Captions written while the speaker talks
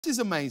This is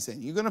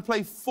amazing. You're going to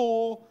play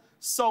 4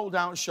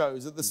 sold-out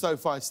shows at the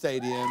SoFi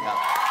Stadium. Yeah.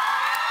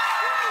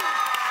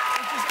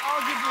 Which is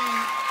arguably,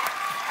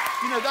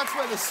 you know, that's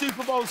where the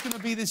Super Bowl is going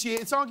to be this year.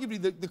 It's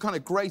arguably the kind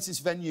of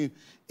greatest venue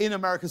in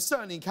America,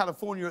 certainly in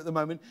California at the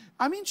moment.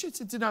 I'm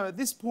interested to know, at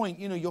this point,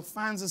 you know, your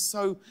fans are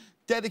so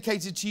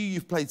dedicated to you.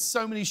 You've played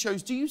so many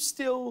shows. Do you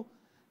still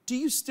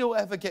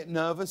ever get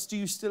nervous? Do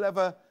you still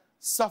ever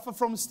suffer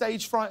from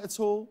stage fright at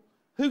all?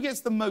 Who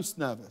gets the most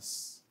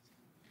nervous?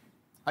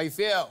 How you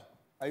feel?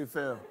 How you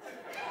feel?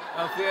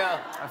 I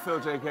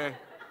feel, JK.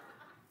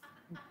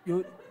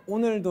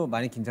 오늘도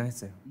많이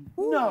긴장했어요.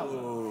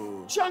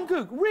 No.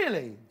 Jung-kook,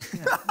 really?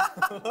 Yeah.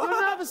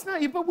 You're nervous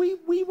now, but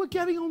we were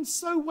getting on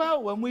so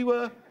well when we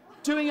were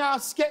doing our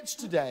sketch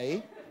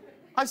today.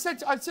 I said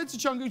to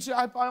Jung-kook,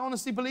 I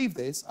honestly believe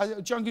this.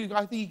 Jung-kook,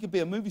 I think he could be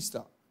a movie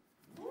star.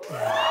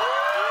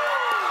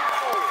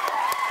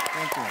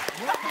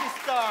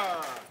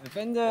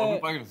 팬들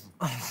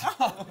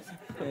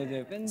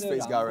이제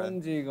팬들 안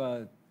본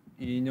지가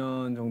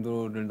 2년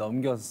정도를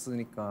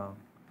넘겼으니까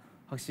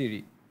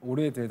확실히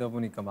오래되다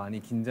보니까 많이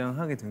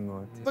긴장하게 된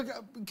것 같아요. But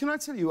can I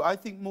tell you, I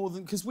think more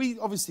than because we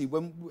obviously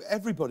when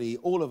everybody,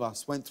 all of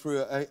us went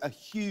through a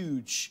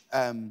huge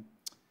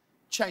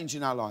change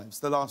in our lives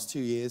the last 2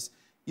 years.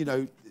 You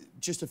know,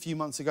 just a few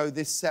months ago,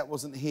 this set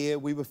wasn't here.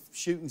 We were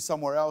shooting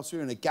somewhere else. We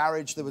were in a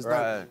garage. There was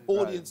no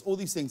audience. All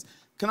these things.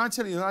 Can I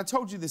tell you, and I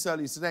told you this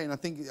earlier today, and I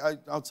think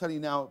I'll tell you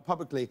now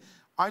publicly,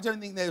 I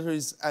don't think there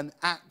is an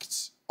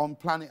act on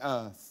planet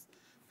Earth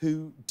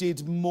who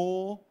did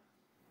more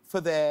for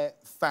their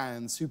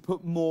fans, who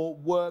put more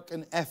work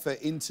and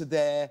effort into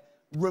their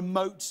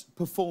remote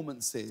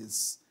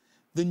performances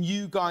than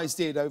you guys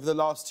did over the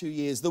last 2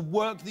 years. The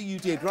work that you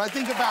did. When I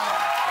think about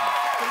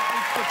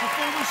the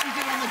performance you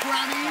did on the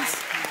Grammys,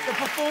 the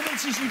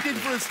performances you did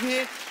for us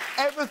here,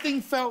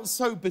 everything felt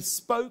so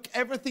bespoke,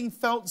 everything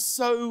felt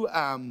so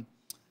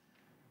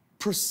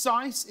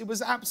precise. It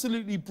was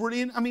absolutely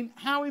brilliant. I mean,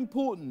 how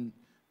important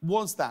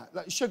was that?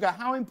 Like, Sugar,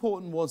 how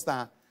important was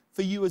that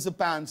for you as a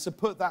band to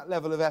put that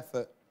level of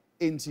effort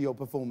into your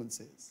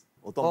performances?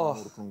 어떤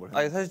마음으로 그런 걸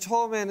했나요? 사실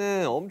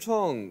처음에는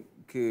엄청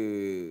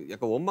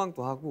약간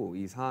원망도 하고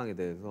이 상황에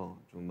대해서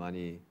좀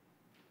많이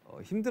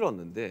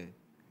힘들었는데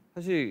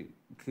사실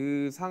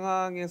그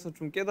상황에서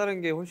좀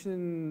깨달은 게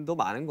훨씬 더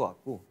많은 것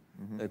같고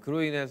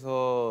그로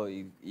인해서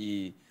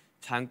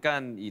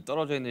잠깐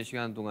떨어져 있는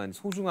시간 동안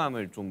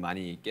소중함을 좀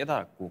많이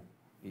깨달았고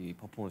이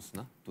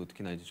퍼포먼스나 또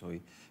특히나 이제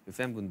저희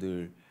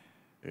팬분들을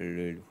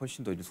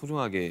훨씬 더 이제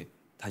소중하게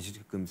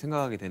다시금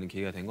생각하게 되는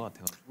계기가 된 것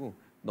같아가지고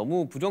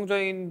너무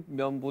부정적인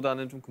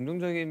면보다는 좀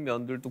긍정적인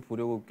면들도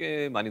보려고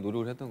꽤 많이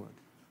노력을 했던 것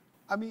같아요.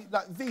 I mean,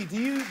 like V,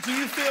 do you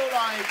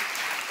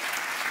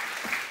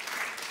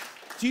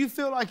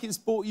feel like it's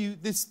brought you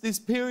this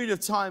period of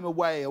time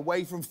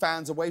away from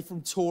fans, away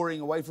from touring,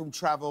 away from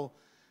travel?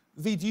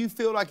 V, do you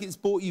feel like it's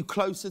brought you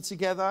closer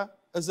together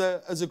as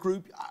a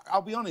group?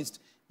 I'll be honest,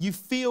 you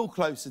feel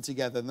closer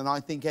together than I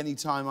think any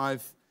time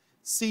I've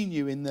seen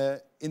you in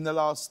the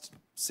last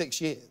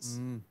 6 years.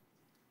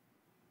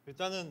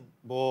 일단은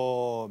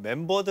뭐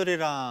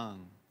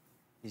멤버들이랑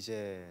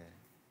이제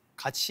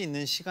같이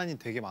있는 시간이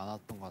되게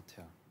많았던 것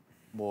같아요.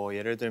 뭐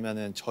예를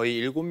들면은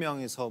저희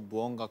 7명이서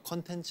무언가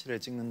컨텐츠를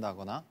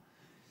찍는다거나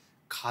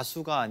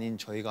가수가 아닌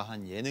저희가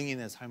한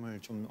예능인의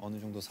삶을 좀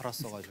어느 정도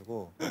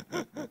살았어가지고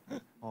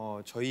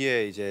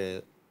저희의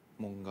이제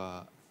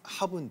뭔가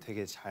합은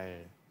되게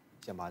잘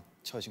이제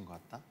맞춰진 것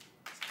같다.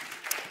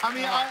 I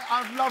mean,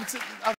 I'd love to.